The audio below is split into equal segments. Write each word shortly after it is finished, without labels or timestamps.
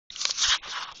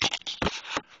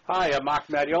Hi, I'm Mark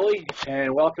Mattioli,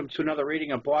 and welcome to another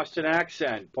reading of Boston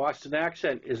Accent. Boston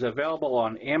Accent is available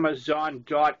on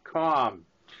Amazon.com.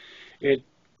 It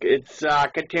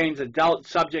contains adult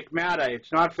subject matter.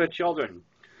 It's not for children.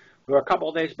 We're a couple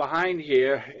of days behind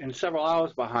here and several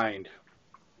hours behind.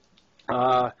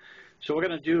 So we're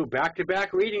going to do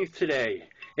back-to-back readings today.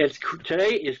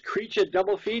 Today is Creature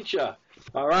Double Feature.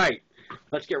 All right,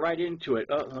 let's get right into it.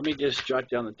 Oh, let me just jot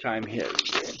down the time here.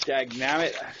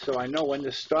 Dagnabbit, so I know when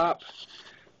to stop.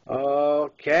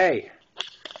 Okay.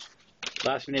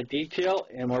 Last minute detail,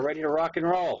 and we're ready to rock and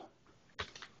roll.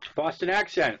 Boston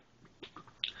Accent.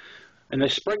 In the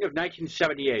spring of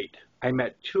 1978, I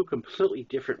met two completely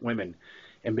different women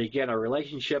and began a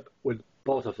relationship with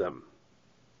both of them.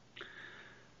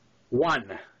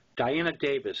 One, Diana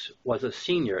Davis, was a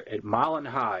senior at Marlin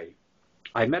High.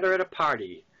 I met her at a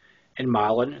party in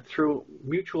Marlin through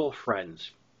mutual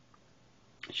friends.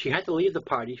 She had to leave the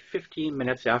party 15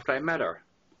 minutes after I met her.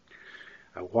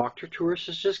 I walked her to her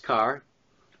sister's car,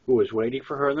 who was waiting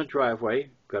for her in the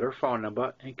driveway, got her phone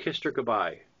number, and kissed her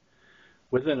goodbye.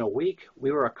 Within a week,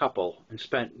 we were a couple and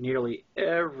spent nearly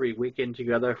every weekend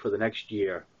together for the next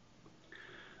year.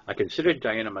 I considered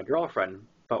Diana my girlfriend,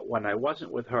 but when I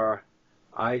wasn't with her,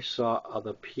 I saw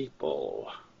other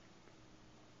people.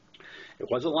 It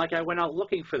wasn't like I went out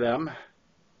looking for them.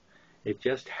 It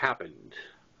just happened.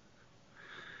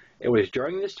 It was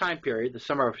during this time period, the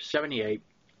summer of '78,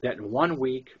 that in 1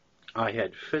 week I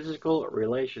had physical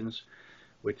relations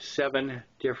with 7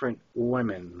 different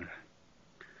women.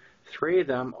 3 of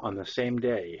them on the same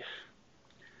day.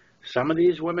 Some of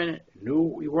these women knew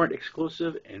we weren't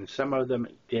exclusive, and some of them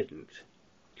didn't.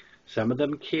 Some of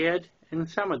them cared, and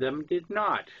some of them did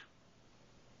not.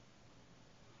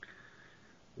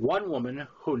 One woman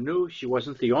who knew she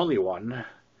wasn't the only one,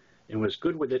 and was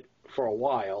good with it for a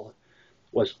while,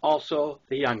 was also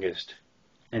the youngest,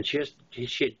 and she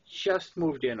had just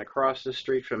moved in across the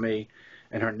street from me,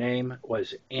 and her name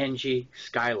was Angie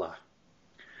Schuyler.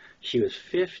 She was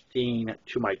 15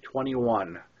 to my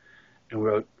 21,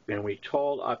 and we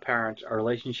told our parents our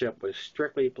relationship was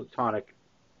strictly platonic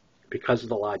because of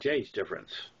the large age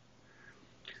difference.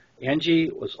 Angie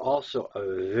was also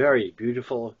a very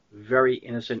beautiful, very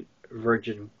innocent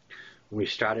virgin when we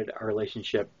started our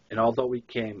relationship, and although we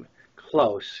came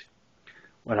close,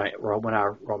 when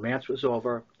our romance was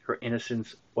over, her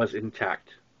innocence was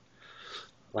intact,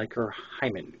 like her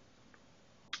hymen.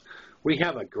 We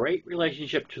have a great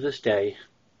relationship to this day,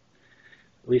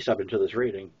 at least up until this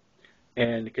reading,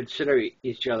 and consider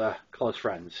each other close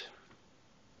friends.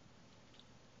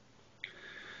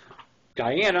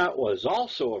 Diana was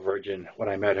also a virgin when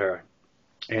I met her,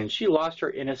 and she lost her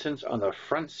innocence on the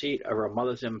front seat of her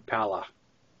mother's Impala.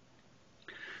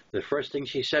 The first thing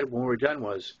she said when we were done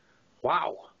was,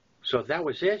 "Wow, so that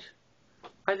was it?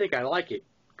 I think I like it.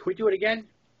 Can we do it again?"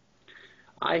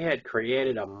 I had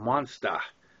created a monster,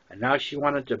 and now she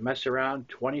wanted to mess around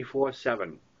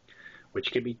 24/7,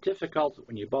 which can be difficult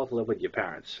when you both live with your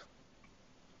parents.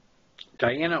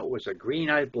 Diana was a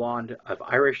green-eyed blonde of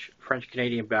Irish,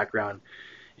 French-Canadian background,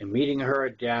 and meeting her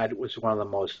dad was one of the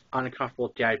most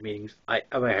uncomfortable dad meetings I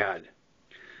ever had.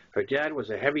 Her dad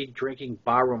was a heavy-drinking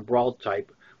barroom brawl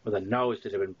type with a nose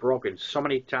that had been broken so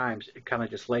many times it kind of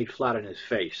just laid flat on his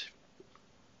face.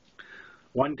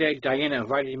 One day, Diana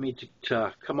invited me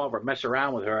to come over and mess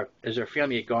around with her as her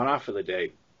family had gone off for the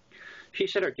day. She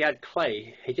said her dad,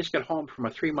 Clay, had just got home from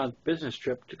a 3-month business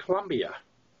trip to Colombia.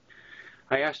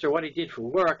 I asked her what he did for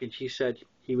work, and she said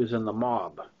he was in the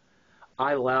mob.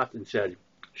 I laughed and said,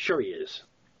 "Sure he is."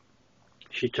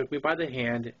 She took me by the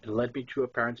hand and led me to her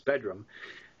parents' bedroom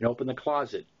and opened the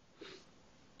closet.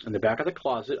 In the back of the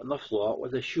closet on the floor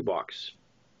was a shoebox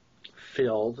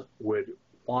filled with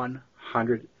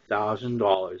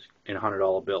 $100,000 in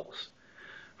 $100 bills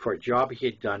for a job he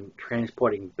had done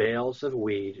transporting bales of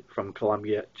weed from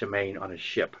Colombia to Maine on a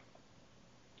ship.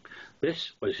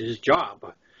 This was his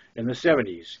job in the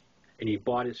 '70s, and he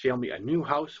bought his family a new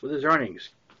house with his earnings.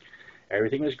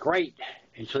 Everything was great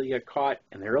until he got caught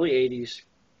in the early '80s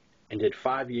and did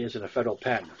 5 years in a federal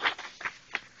pen.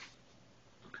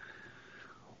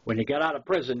 When he got out of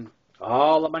prison,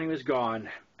 all the money was gone,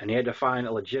 and he had to find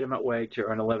a legitimate way to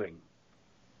earn a living.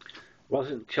 It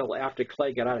wasn't until after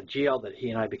Clay got out of jail that he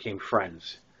and I became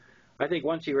friends. I think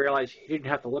once he realized he didn't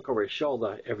have to look over his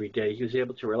shoulder every day, he was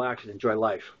able to relax and enjoy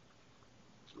life.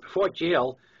 Before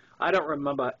jail, I don't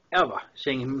remember ever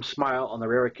seeing him smile on the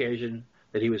rare occasion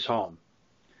that he was home.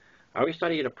 I always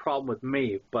thought he had a problem with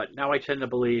me, but now I tend to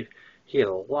believe he had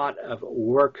a lot of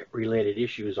work-related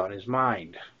issues on his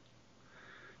mind.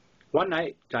 One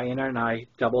night, Diana and I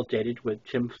double dated with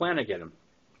Tim Flanagan.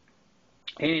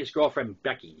 and his girlfriend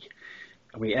Becky,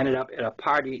 and we ended up at a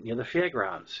party near the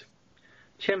fairgrounds.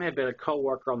 Tim had been a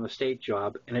co-worker on the state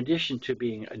job. In addition to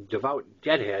being a devout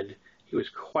deadhead, he was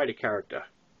quite a character.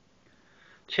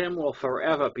 Tim will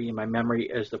forever be in my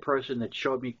memory as the person that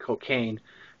showed me cocaine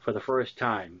for the first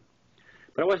time.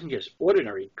 But it wasn't just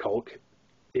ordinary coke.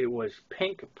 It was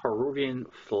pink Peruvian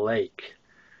flake.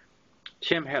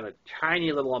 Tim had a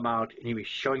tiny little amount, and he was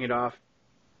showing it off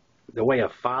the way a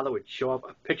father would show off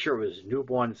a picture of his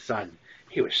newborn son.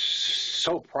 He was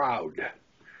so proud.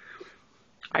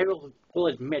 I will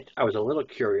admit I was a little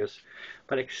curious,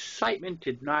 but excitement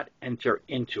did not enter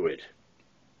into it.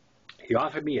 He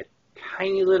offered me a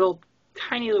tiny little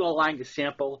line to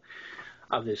sample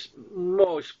of this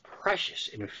most precious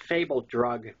and fabled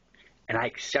drug, and I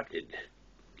accepted.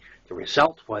 The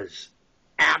result was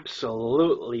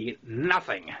absolutely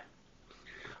nothing.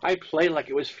 I played like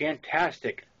it was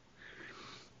fantastic.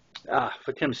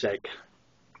 For Tim's sake.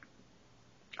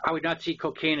 I would not see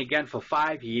cocaine again for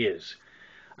 5 years.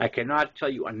 I cannot tell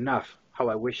you enough how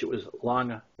I wish it was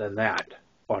longer than that,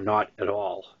 or not at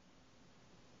all.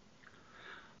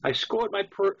 I scored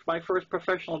my first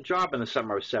professional job in the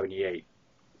summer of '78.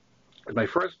 My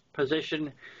first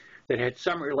position that had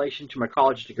some relation to my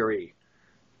college degree.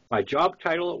 My job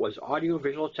title was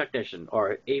Audiovisual Technician,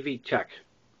 or AV Tech.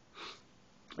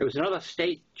 It was another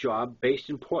state job based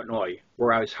in Portnoy,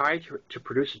 where I was hired to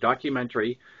produce a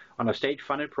documentary on a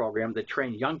state-funded program that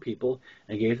trained young people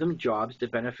and gave them jobs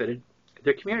that benefited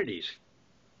their communities.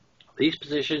 These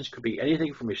positions could be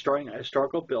anything from restoring a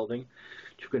historical building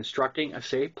to constructing a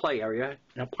safe play area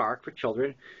in a park for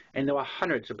children, and there were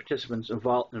hundreds of participants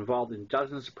involved in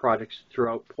dozens of projects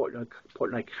throughout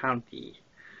Portnoy County.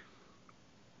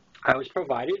 I was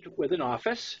provided with an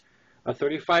office, a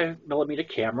 35mm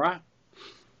camera,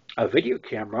 a video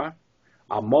camera,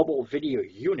 a mobile video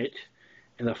unit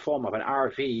in the form of an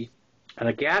RV, and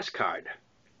a gas card.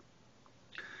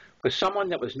 For someone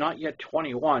that was not yet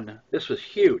 21, this was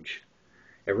huge.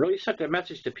 It really sent a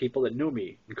message to people that knew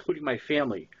me, including my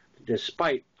family, that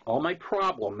despite all my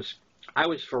problems, I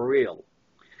was for real,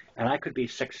 and I could be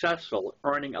successful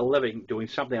earning a living doing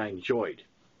something I enjoyed.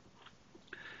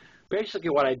 Basically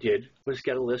what I did was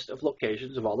get a list of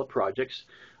locations of all the projects,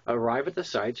 arrive at the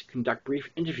sites, conduct brief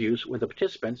interviews with the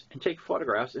participants, and take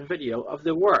photographs and video of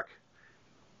their work.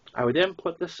 I would then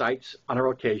put the sites on a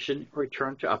rotation and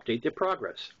return to update their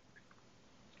progress.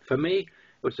 For me, it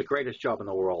was the greatest job in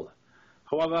the world.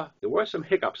 However, there were some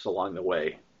hiccups along the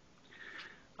way.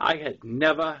 I had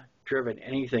never driven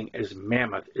anything as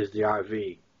mammoth as the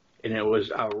RV, and it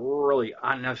was a really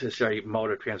unnecessary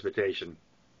mode of transportation.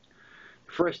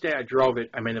 The first day I drove it,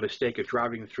 I made the mistake of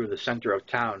driving through the center of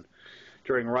town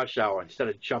during rush hour instead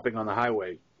of jumping on the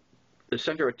highway. The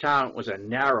center of town was a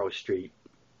narrow street,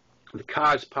 with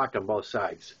cars parked on both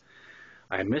sides.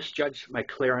 I misjudged my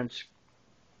clearance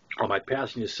on my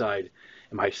passenger side,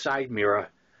 and my side mirror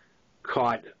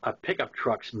caught a pickup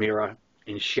truck's mirror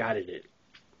and shattered it.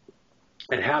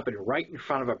 It happened right in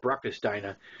front of a breakfast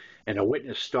diner, and a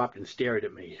witness stopped and stared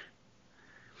at me.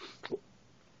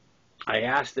 I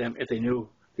asked them if they knew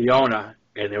the owner,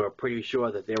 and they were pretty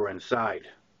sure that they were inside.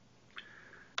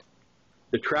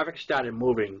 The traffic started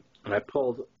moving, and I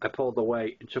pulled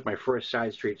away and took my first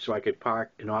side street so I could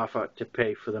park and offer to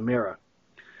pay for the mirror.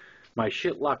 My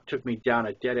shit luck took me down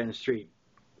a dead-end street.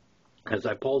 As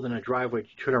I pulled in a driveway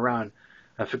to turn around,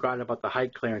 I forgot about the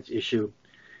height clearance issue,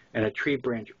 and a tree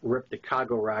branch ripped the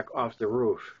cargo rack off the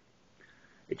roof.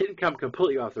 It didn't come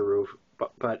completely off the roof,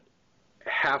 but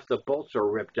half the bolts were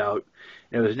ripped out,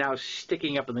 and it was now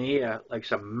sticking up in the air like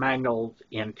some mangled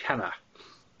antenna.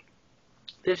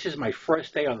 This is my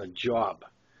first day on the job,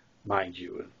 mind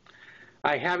you.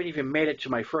 I haven't even made it to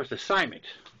my first assignment.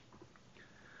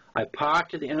 I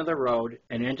parked at the end of the road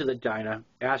and entered the diner,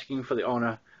 asking for the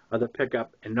owner of the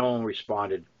pickup, and no one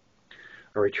responded.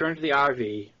 I returned to the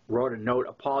RV, wrote a note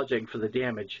apologizing for the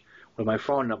damage with my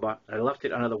phone number, and I left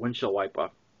it under the windshield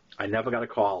wiper. I never got a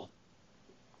call.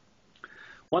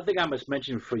 One thing I must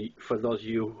mention for those of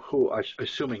you who are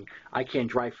assuming I can't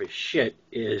drive for shit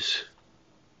is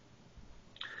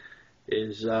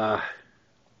that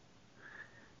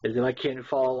I can't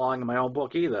follow along in my own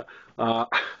book either.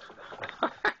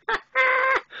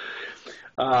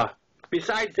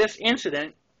 Besides this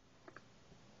incident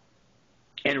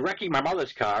and wrecking my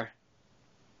mother's car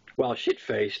while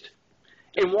shit-faced,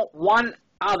 and one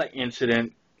other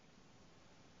incident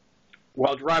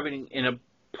while driving in an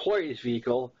employee's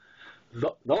vehicle,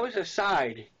 those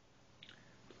aside,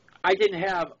 I didn't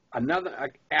have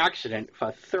another accident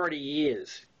for 30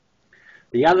 years.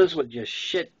 The others were just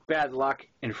shit, bad luck,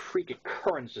 and freak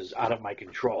occurrences out of my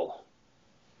control.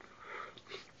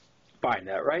 Find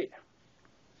that, right?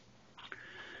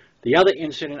 The other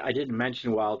incident I didn't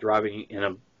mention while driving an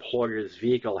employer's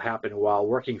vehicle happened while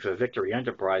working for Victory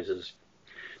Enterprises.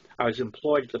 I was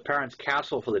employed at the parents'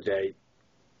 castle for the day.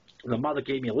 The mother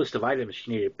gave me a list of items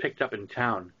she needed picked up in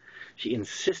town. She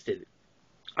insisted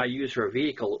I use her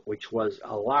vehicle, which was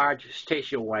a large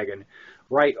station wagon,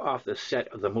 right off the set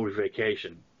of the movie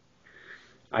Vacation.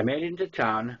 I made it into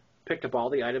town, picked up all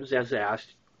the items as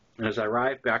asked, and as I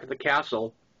arrived back at the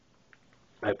castle,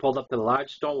 I pulled up to the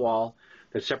large stone wall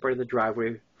that separated the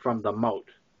driveway from the moat.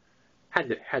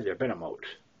 Had there been a moat.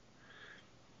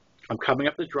 I'm coming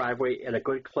up the driveway at a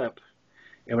good clip,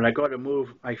 and when I go to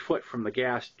move my foot from the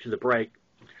gas to the brake,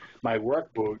 my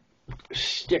work boot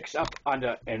sticks up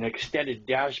under an extended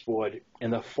dashboard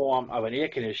in the form of an air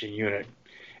conditioning unit,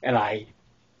 and I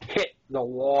hit the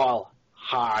wall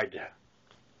hard.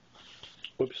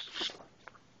 Oops.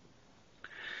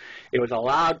 It was a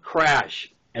loud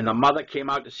crash, and the mother came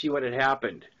out to see what had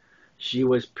happened. She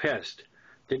was pissed.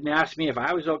 Didn't ask me if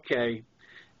I was okay,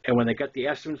 and when they got the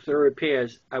estimate for the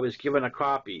repairs, I was given a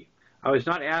copy. I was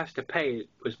not asked to pay. It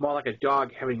was more like a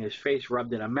dog having his face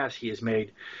rubbed in a mess he has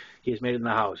made in the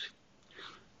house.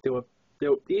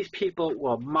 These people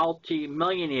were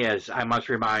multi-millionaires, I must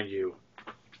remind you.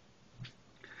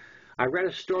 I read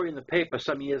a story in the paper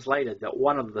some years later that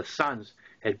one of the sons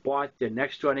had bought their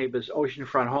next-door neighbor's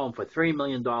oceanfront home for $3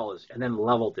 million and then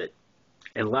leveled it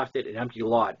and left it an empty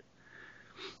lot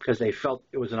because they felt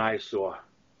it was an eyesore.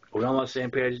 Are we all on the same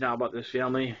page now about this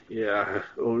family? Yeah,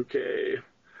 okay.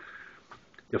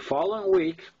 The following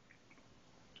week,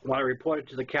 when I reported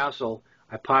to the castle,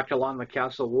 I parked along the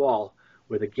castle wall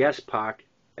where the guests parked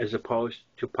as opposed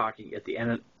to parking at the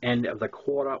end of the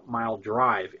quarter-mile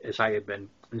drive as I had been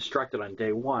instructed on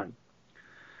day one.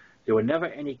 There were never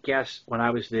any guests when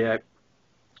I was there,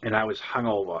 and I was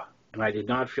hungover, and I did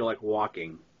not feel like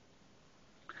walking.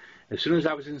 As soon as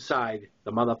I was inside,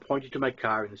 the mother pointed to my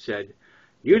car and said,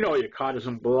 "You know your car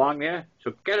doesn't belong there,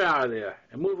 so get it out of there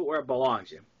and move it where it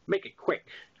belongs and make it quick."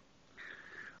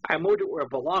 I moved it where it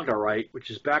belonged, all right, which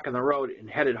is back on the road, and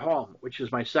headed home, which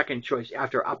was my second choice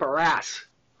after upper ass.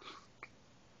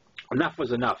 Enough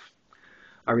was enough.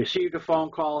 I received a phone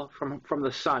call from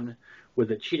the son with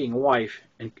the cheating wife,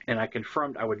 and I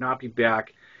confirmed I would not be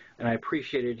back, and I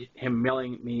appreciated him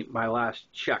mailing me my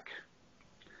last check.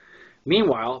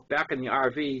 Meanwhile, back in the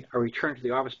RV, I returned to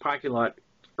the office parking lot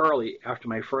early after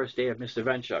my first day of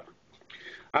misadventure.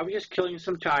 I was just killing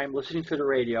some time listening to the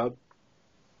radio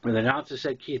when the announcer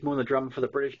said Keith Moon, the drummer for the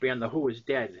British band The Who, was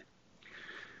dead.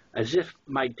 As if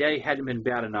my day hadn't been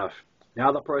bad enough.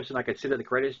 Now the person I considered the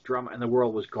greatest drummer in the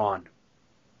world was gone.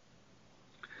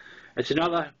 It's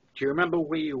another, do you remember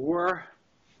where you were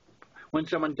when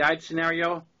someone died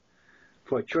scenario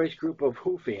for a choice group of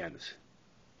Who fans?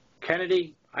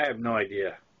 Kennedy, I have no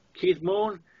idea. Keith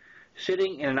Moon,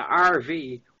 sitting in an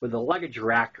RV with the luggage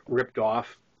rack ripped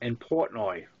off in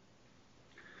Portnoy.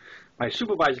 My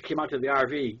supervisor came out to the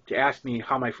RV to ask me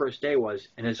how my first day was,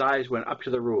 and his eyes went up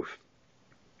to the roof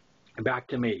and back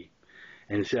to me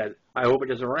and said, "I hope it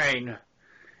doesn't rain,"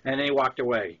 and then he walked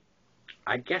away.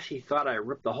 I guess he thought I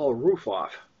ripped the whole roof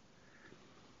off.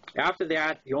 After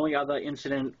that, the only other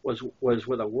incident was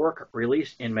with a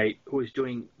work-released inmate who was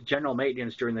doing general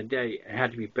maintenance during the day and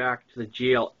had to be back to the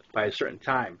jail by a certain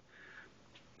time.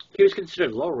 He was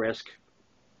considered low risk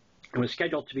and was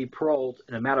scheduled to be paroled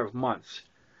in a matter of months.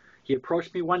 He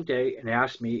approached me one day and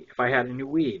asked me if I had any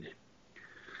weed.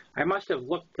 I must have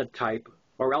looked the type,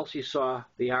 or else he saw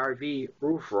the RV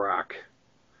roof rack.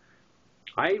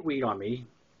 I had weed on me,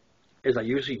 as I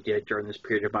usually did during this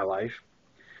period of my life,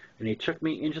 and he took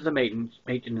me into the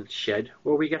maintenance shed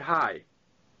where we got high.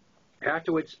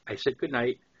 Afterwards, I said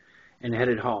goodnight and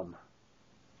headed home.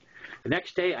 The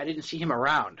next day, I didn't see him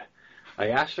around. I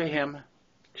asked for him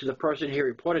to the person he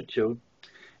reported to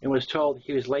and was told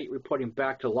he was late reporting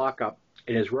back to lockup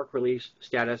and his work release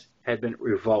status had been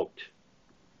revoked.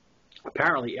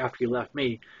 Apparently, after he left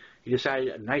me, he decided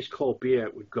a nice cold beer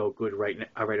would go good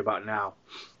right about now.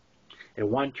 And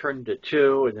one turned to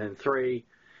two and then three,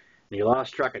 and he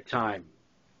lost track of time.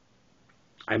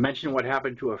 I mentioned what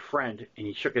happened to a friend, and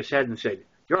he shook his head and said,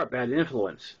 "You're a bad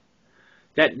influence."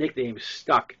 That nickname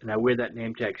stuck, and I wear that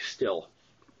name tag still.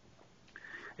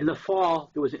 In the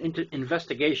fall, there was an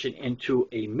investigation into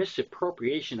a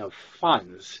misappropriation of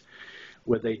funds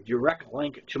with a direct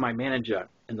link to my manager,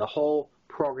 and the whole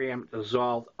program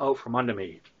dissolved out from under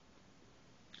me.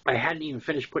 I hadn't even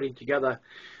finished putting together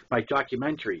my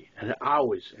documentary, and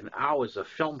hours of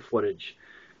film footage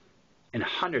and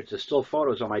hundreds of still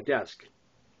photos on my desk.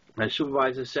 My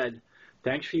supervisor said,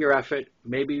 "Thanks for your effort.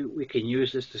 Maybe we can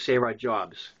use this to save our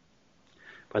jobs."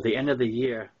 By the end of the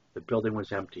year, the building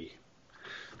was empty.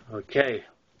 Okay,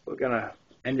 we're going to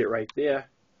end it right there.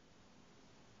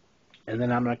 And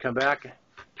then I'm going to come back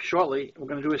shortly. We're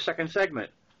going to do a second segment.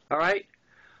 All right?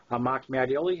 I'm Mark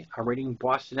Mattioli. I'm reading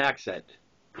Boston Accent.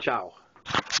 Ciao.